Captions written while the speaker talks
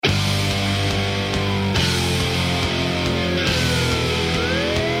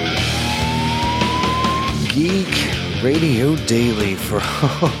Radio Daily for,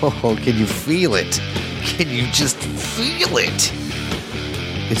 can you feel it? Can you just feel it?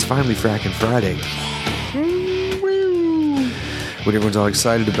 It's finally Frackin' Friday. What everyone's all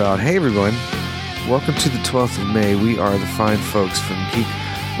excited about. Hey everyone, welcome to the 12th of May. We are the fine folks from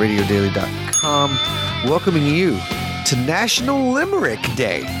GeekRadioDaily.com welcoming you to National Limerick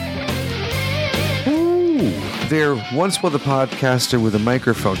Day. Ooh, there once was a podcaster with a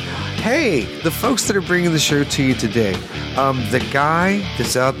microphone. Hey, the folks that are bringing the show to you today, the guy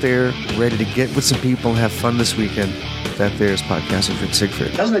that's out there ready to get with some people and have fun this weekend, that there is podcaster Fritz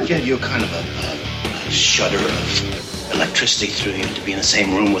Siegfried. Doesn't it get you kind of a shudder of electricity through you to be in the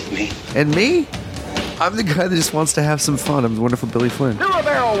same room with me? And me? I'm the guy that just wants to have some fun. I'm the wonderful Billy Flynn. Do a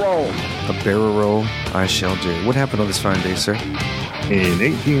barrel roll. A barrel roll I shall do. What happened on this fine day, sir? In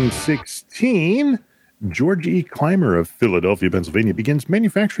 1816, George E. Clymer of Philadelphia, Pennsylvania, begins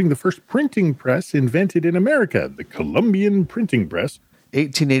manufacturing the first printing press invented in America, the Columbian Printing Press.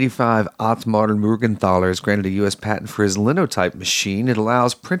 1885, Ottmar Morgenthaler is granted a U.S. patent for his linotype machine. It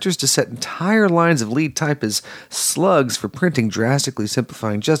allows printers to set entire lines of lead type as slugs for printing, drastically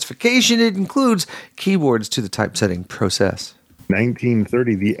simplifying justification. It includes keyboards to the typesetting process.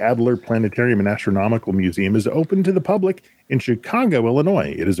 1930, the Adler Planetarium and Astronomical Museum is open to the public in Chicago,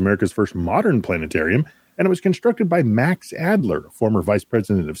 Illinois. It is America's first modern planetarium, and it was constructed by Max Adler, former vice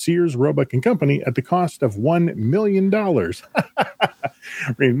president of Sears, Roebuck & Company, at the cost of $1 million.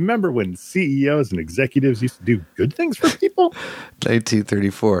 Remember when CEOs and executives used to do good things for people?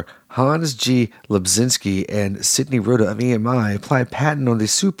 1934, Hans G. Lebzinski and Sidney Rhoda of EMI apply a patent on the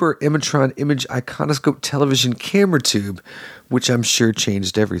Super Emitron Image Iconoscope television camera tube, which I'm sure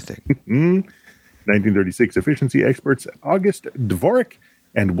changed everything. 1936, efficiency experts August Dvorak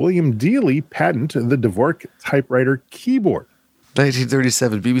and William Dealey patent the Dvorak typewriter keyboard.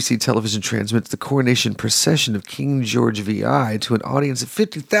 1937, BBC Television transmits the coronation procession of King George VI to an audience of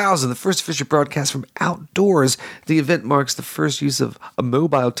 50,000, the first official broadcast from outdoors. The event marks the first use of a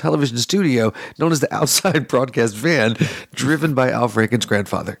mobile television studio known as the Outside Broadcast Van, driven by Al Franken's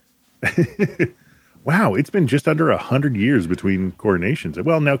grandfather. Wow, it's been just under 100 years between coronations.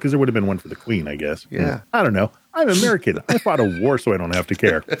 Well, no, because there would have been one for the Queen, I guess. Yeah. I don't know. I'm American. I fought a war, so I don't have to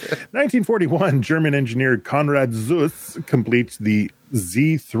care. 1941, German engineer Konrad Zuse completes the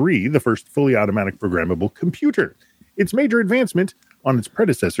Z3, the first fully automatic programmable computer. Its major advancement on its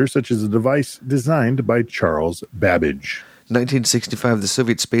predecessor, such as a device designed by Charles Babbage. 1965, the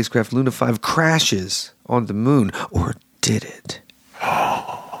Soviet spacecraft Luna 5 crashes on the moon. Or did it?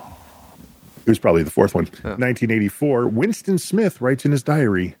 It was probably the fourth one. 1984, Winston Smith writes in his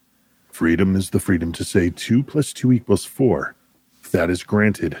diary, "Freedom is the freedom to say 2 + 2 = 4. If that is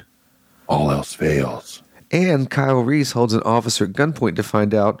granted, all else fails." And Kyle Reese holds an officer at gunpoint to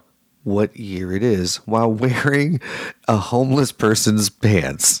find out what year it is while wearing a homeless person's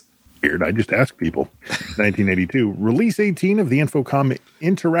pants. Weird, I just ask people. 1982, release 18 of the Infocom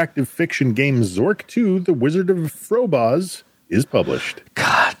interactive fiction game Zork 2, The Wizard of Frobos, is published.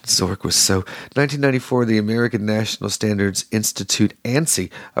 God, Zork was so... 1994, the American National Standards Institute, ANSI,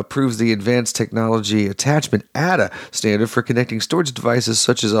 approves the Advanced Technology Attachment, ATA, standard for connecting storage devices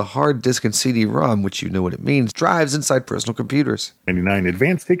such as a hard disk and CD-ROM, which you know what it means, drives inside personal computers. 99,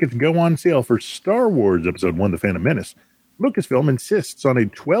 advance tickets go on sale for Star Wars Episode 1, The Phantom Menace. Lucasfilm insists on a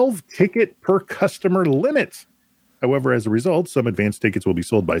 12-ticket per customer limit. However, as a result, some advance tickets will be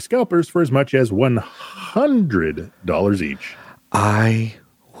sold by scalpers for as much as $100 each. I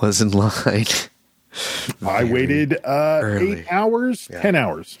was in line. I waited 8 hours, 10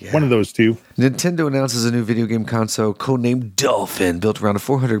 hours. Yeah. One of those two. Nintendo announces a new video game console codenamed Dolphin, built around a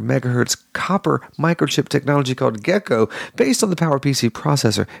 400 megahertz copper microchip technology called Gecko. Based on the PowerPC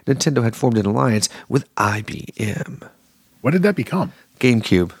processor, Nintendo had formed an alliance with IBM. What did that become?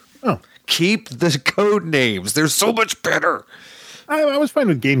 GameCube. Oh. Keep the code names. They're so much better. I was fine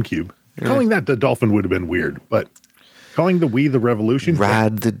with GameCube. Yeah. Calling that the Dolphin would have been weird, but calling the Wii the Revolution.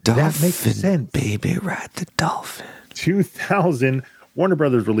 Ride the Dolphin. That makes sense. Baby, ride the Dolphin. 2000, Warner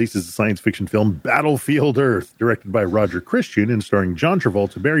Brothers releases the science fiction film Battlefield Earth, directed by Roger Christian and starring John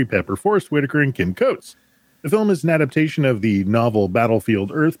Travolta, Barry Pepper, Forrest Whitaker, and Kim Coates. The film is an adaptation of the novel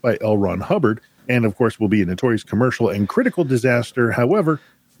Battlefield Earth by L. Ron Hubbard, and of course will be a notorious commercial and critical disaster. However,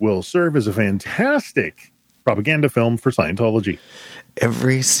 will serve as a fantastic propaganda film for Scientology.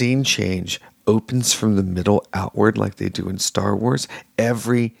 Every scene change opens from the middle outward like they do in Star Wars.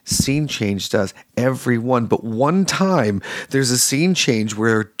 Every scene change does. Every one. But one time, there's a scene change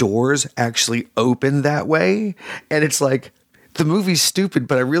where doors actually open that way. And it's like, The movie's stupid,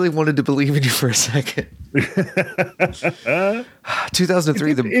 but I really wanted to believe in you for a second.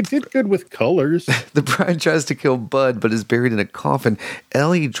 2003. It did good with colors. The bride tries to kill Bud, but is buried in a coffin.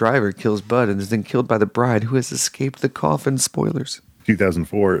 Ellie Driver kills Bud and is then killed by the bride, who has escaped the coffin. Spoilers.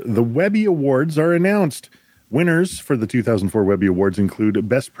 2004. The Webby Awards are announced. Winners for the 2004 Webby Awards include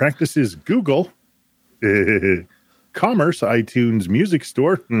Best Practices Google, Commerce iTunes Music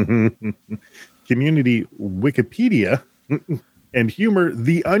Store, Community Wikipedia, and Humor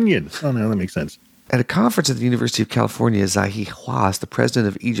The Onion. Oh, no, that makes sense. At a conference at the University of California, Zahi Hawass, the president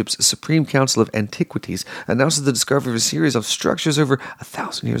of Egypt's Supreme Council of Antiquities, announces the discovery of a series of structures over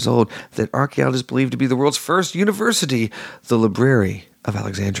 1,000 years old that archaeologists believe to be the world's first university, the Library of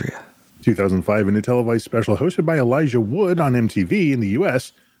Alexandria. 2005, in a televised special hosted by Elijah Wood on MTV in the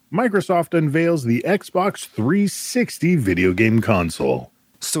U.S., Microsoft unveils the Xbox 360 video game console.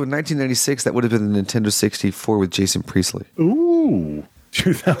 So in 1996, that would have been the Nintendo 64 with Jason Priestley. Ooh.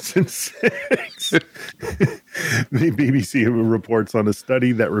 2006. The BBC reports on a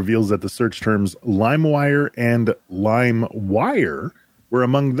study that reveals that the search terms LimeWire and LimeWire were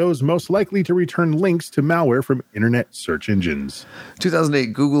among those most likely to return links to malware from internet search engines.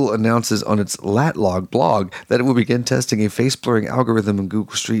 2008, Google announces on its Latlog blog that it will begin testing a face-blurring algorithm in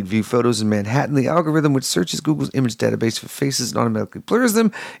Google Street View photos in Manhattan. The algorithm, which searches Google's image database for faces and automatically blurs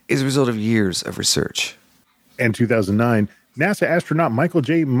them, is a result of years of research. And 2009, NASA astronaut Michael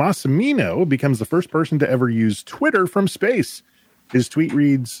J. Massimino becomes the first person to ever use Twitter from space. His tweet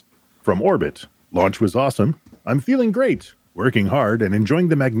reads, "From orbit, launch was awesome. I'm feeling great, working hard, and enjoying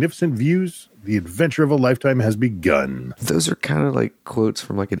the magnificent views. The adventure of a lifetime has begun." Those are kind of like quotes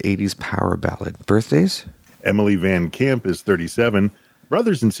from like an 80s power ballad. Birthdays? Emily Van Camp is 37.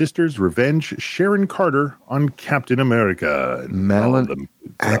 Brothers and sisters revenge Sharon Carter on Captain America. Madeline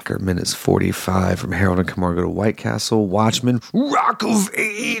Ackerman is 45, from Harold and Kumar Go to White Castle, Watchmen, Rock of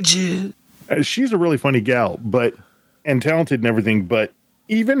Ages. She's a really funny gal, and talented and everything, but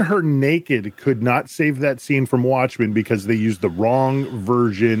even her naked could not save that scene from Watchmen because they used the wrong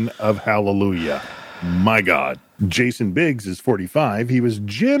version of Hallelujah. My God. Jason Biggs is 45. He was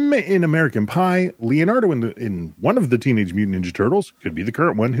Jim in American Pie, Leonardo in one of the Teenage Mutant Ninja Turtles, could be the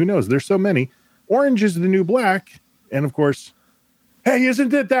current one, who knows, there's so many. Orange is the New Black, and of course, hey,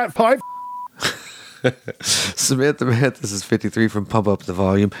 isn't it that five? Samantha Mathis is 53, from Pump Up the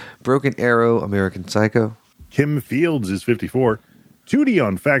Volume, Broken Arrow, American Psycho. Kim Fields is 54. Tootie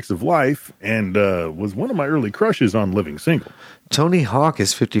on Facts of Life, and was one of my early crushes on Living Single. Tony Hawk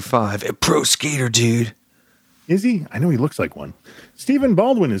is 55, a pro skater, dude. Is he? I know he looks like one. Stephen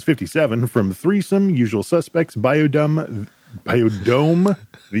Baldwin is 57, from Threesome, Usual Suspects, Biodome,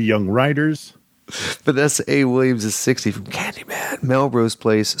 The Young Riders. Vanessa A. Williams is 60, from Candyman, Melrose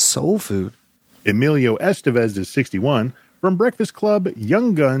Place, Soul Food. Emilio Estevez is 61, from Breakfast Club,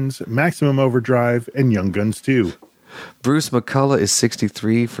 Young Guns, Maximum Overdrive, and Young Guns 2. Bruce McCullough is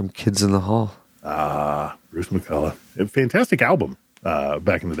 63, from Kids in the Hall. Bruce McCullough. A fantastic album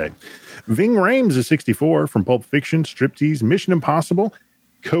back in the day. Ving Rhames is 64, from Pulp Fiction, Striptease, Mission Impossible,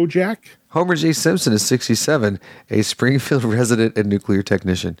 Kojak. Homer J. Simpson is 67, a Springfield resident and nuclear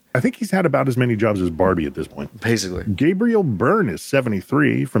technician. I think he's had about as many jobs as Barbie at this point. Basically. Gabriel Byrne is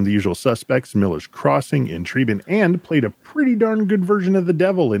 73, from The Usual Suspects, Miller's Crossing, Intriguing, and played a pretty darn good version of the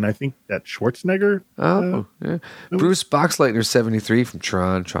devil in, I think, that Schwarzenegger. Yeah. Bruce Boxleitner is 73, from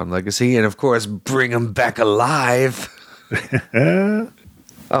Tron Legacy, and of course, Bring 'Em Back Alive.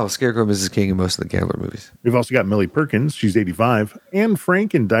 Scarecrow, Mrs. King, and most of the Gambler movies. We've also got Millie Perkins. She's 85. Anne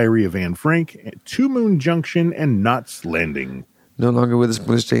Frank in Diary of Anne Frank. Two Moon Junction and Knots Landing. No longer with us,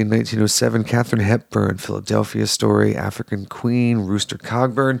 Mother's Day in 1907. Katharine Hepburn, Philadelphia Story, African Queen, Rooster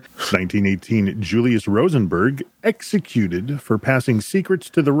Cogburn. 1918, Julius Rosenberg executed for passing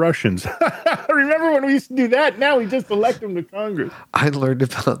secrets to the Russians. Remember when we used to do that? Now we just elect them to Congress. I learned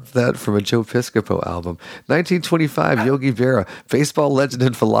about that from a Joe Piscopo album. 1925, Yogi Berra, baseball legend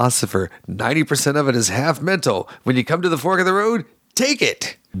and philosopher. 90% of it is half mental. When you come to the fork of the road, take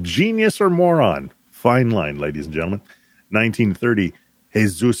it. Genius or moron? Fine line, ladies and gentlemen. 1930,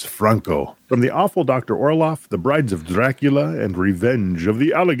 Jesus Franco. From The Awful Dr. Orloff, The Brides of Dracula, and Revenge of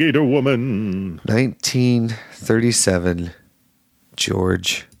the Alligator Woman. 1937,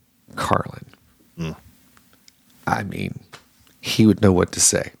 George Carlin. I mean, he would know what to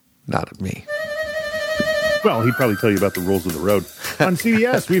say, not me. Well, he'd probably tell you about the rules of the road. On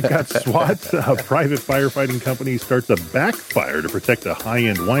CBS, we've got SWAT. A private firefighting company starts a backfire to protect a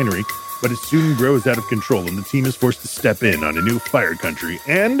high-end winery, but it soon grows out of control, and the team is forced to step in on a new fire country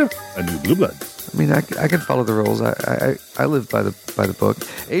and a new Blue Bloods. I mean, I can follow the rules. I live by the book.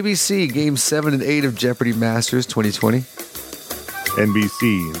 ABC Game 7 and 8 of Jeopardy Masters 2020.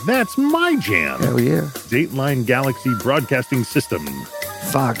 NBC, That's My Jam. Hell yeah. Dateline Galaxy Broadcasting System.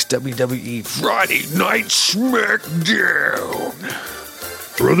 Fox WWE Friday Night SmackDown.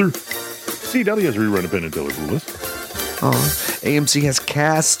 Brother. CW has rerun of Penn and Teller Clueless. AMC has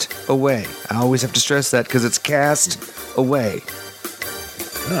Cast Away. I always have to stress that because it's Cast Away.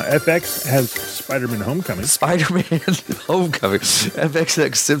 FX has Spider-Man Homecoming. Spider-Man Homecoming.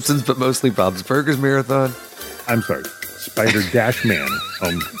 FXX Simpsons, but mostly Bob's Burgers Marathon. I'm sorry. Spider-Man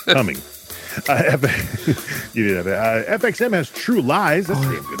Homecoming. FXM has True Lies. That's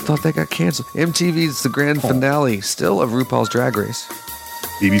damn good. Thought that got canceled. MTV's the grand finale, still of RuPaul's Drag Race.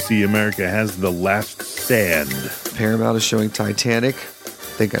 BBC America has The Last Stand. Paramount is showing Titanic.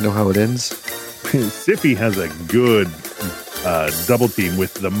 Think I know how it ends. Sippy has a good double team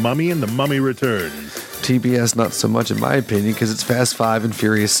with The Mummy and The Mummy Returns. TBS, not so much in my opinion, because it's Fast 5 and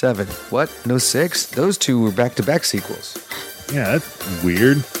Furious 7. What? No 6? Those two were back-to-back sequels. Yeah, that's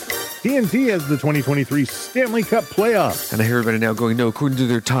weird. TNT has the 2023 Stanley Cup playoffs. And I hear everybody now going, no, according to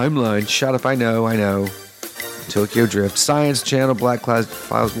their timeline. Shut up, I know. Tokyo Drift, Science Channel, Black Cloud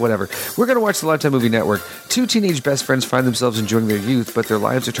Files, whatever. We're going to watch the Lifetime Movie Network. Two teenage best friends find themselves enjoying their youth, but their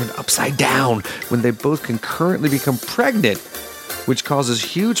lives are turned upside down when they both concurrently become pregnant, which causes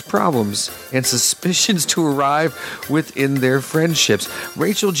huge problems and suspicions to arrive within their friendships.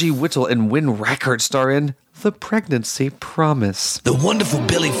 Rachel G. Whittle and Wynn Rackert star in The Pregnancy Promise. The wonderful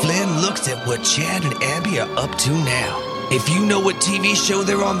Billy Flynn looks at what Chad and Abby are up to now. If you know what TV show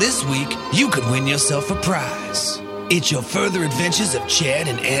they're on this week, you could win yourself a prize. It's your Further Adventures of Chad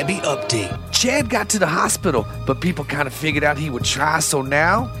and Abby update. Chad got to the hospital, but people kind of figured out he would try, so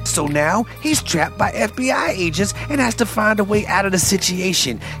now he's trapped by FBI agents and has to find a way out of the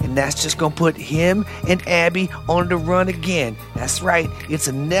situation. And that's just gonna put him and Abby on the run again. That's right, it's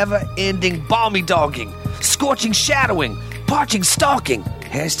a never-ending balmy dogging, scorching shadowing, parching stalking.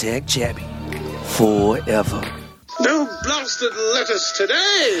 Hashtag Chabby. Forever. No blasted letters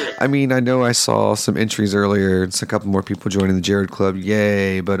today! I mean, I know I saw some entries earlier. It's a couple more people joining the Jared Club.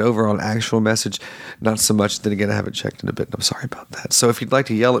 Yay. But overall, actual message, not so much. Then again, I haven't checked in a bit, and I'm sorry about that. So if you'd like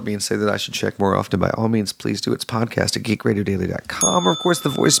to yell at me and say that I should check more often, by all means, please do. It's podcast at geekradiodaily.com, or, of course, the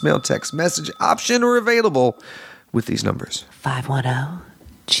voicemail text message option are available with these numbers.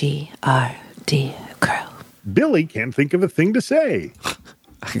 510-GRD Crow. Billy can't think of a thing to say.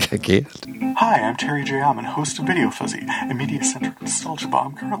 I can't. Hi, I'm Terry J. Alman, host of Video Fuzzy, a media-centric nostalgia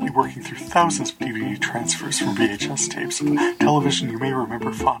bomb currently working through thousands of DVD transfers from VHS tapes of television you may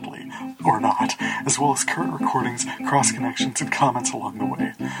remember fondly, or not, as well as current recordings, cross-connections, and comments along the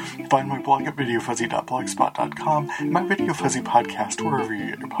way. Find my blog at videofuzzy.blogspot.com and my Video Fuzzy podcast wherever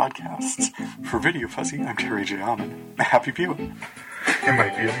you get your podcasts. For Video Fuzzy, I'm Terry J. Alman. Happy viewing. It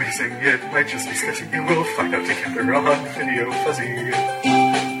might be amazing, it might just be sketching, and we'll find out together on Video Fuzzy.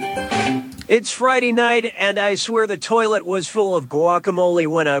 It's Friday night, and I swear the toilet was full of guacamole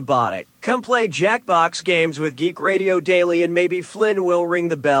when I bought it. Come play Jackbox games with Geek Radio Daily, and maybe Flynn will ring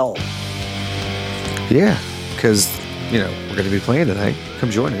the bell. Yeah, because, we're going to be playing tonight. Come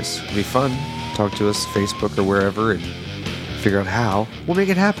join us. It'll be fun. Talk to us, Facebook or wherever, and figure out how. We'll make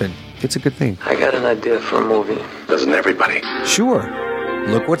it happen. It's a good thing. I got an idea for a movie. Doesn't everybody? Sure.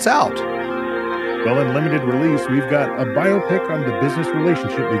 Look what's out. Well, in limited release, we've got a biopic on the business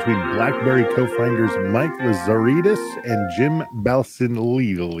relationship between BlackBerry co-founders Mike Lazaridis and Jim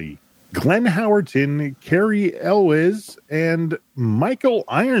Balsillie. Glenn Howerton, Carrie Elwes, and Michael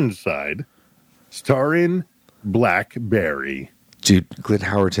Ironside star in BlackBerry. Dude, Glenn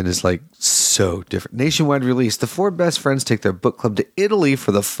Howerton is so different. Nationwide release. The four best friends take their book club to Italy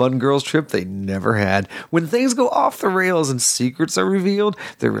for the fun girls trip they never had. When things go off the rails and secrets are revealed,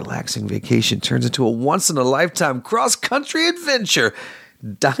 their relaxing vacation turns into a once-in-a-lifetime cross-country adventure.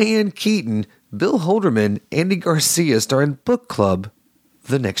 Diane Keaton, Bill Holderman, Andy Garcia star in Book Club,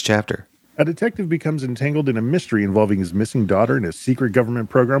 The Next Chapter. A detective becomes entangled in a mystery involving his missing daughter and a secret government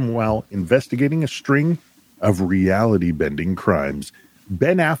program while investigating a string of reality-bending crimes.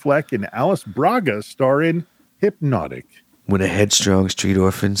 Ben Affleck and Alice Braga star in Hypnotic. When a headstrong street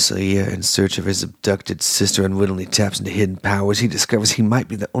orphan, Saya, in search of his abducted sister, unwittingly taps into hidden powers, he discovers he might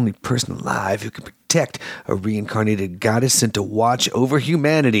be the only person alive who can protect a reincarnated goddess sent to watch over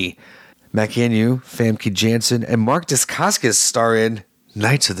humanity. Mac Anu, Famke Janssen, and Mark Dacascos star in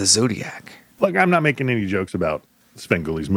Knights of the Zodiac. Look, I'm not making any jokes about Svengoolie's